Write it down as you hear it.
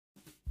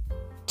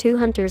Two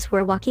hunters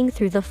were walking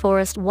through the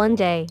forest one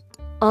day.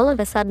 All of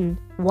a sudden,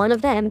 one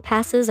of them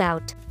passes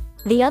out.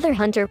 The other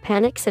hunter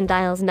panics and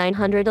dials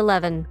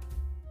 911.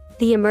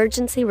 The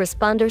emergency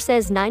responder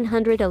says,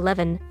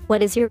 911,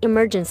 what is your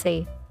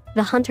emergency?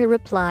 The hunter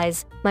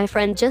replies, my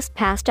friend just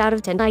passed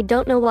out and I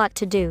don't know what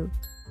to do.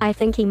 I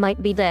think he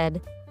might be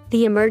dead.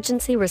 The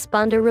emergency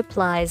responder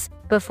replies,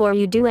 before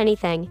you do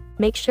anything,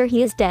 make sure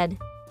he is dead.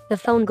 The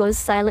phone goes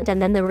silent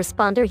and then the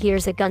responder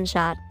hears a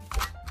gunshot.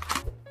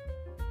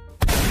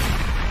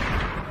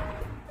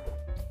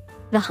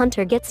 The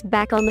hunter gets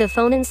back on the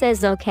phone and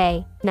says,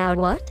 okay, now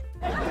what?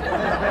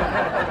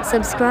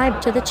 Subscribe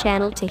to the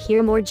channel to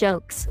hear more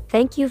jokes.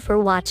 Thank you for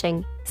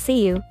watching.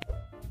 See you.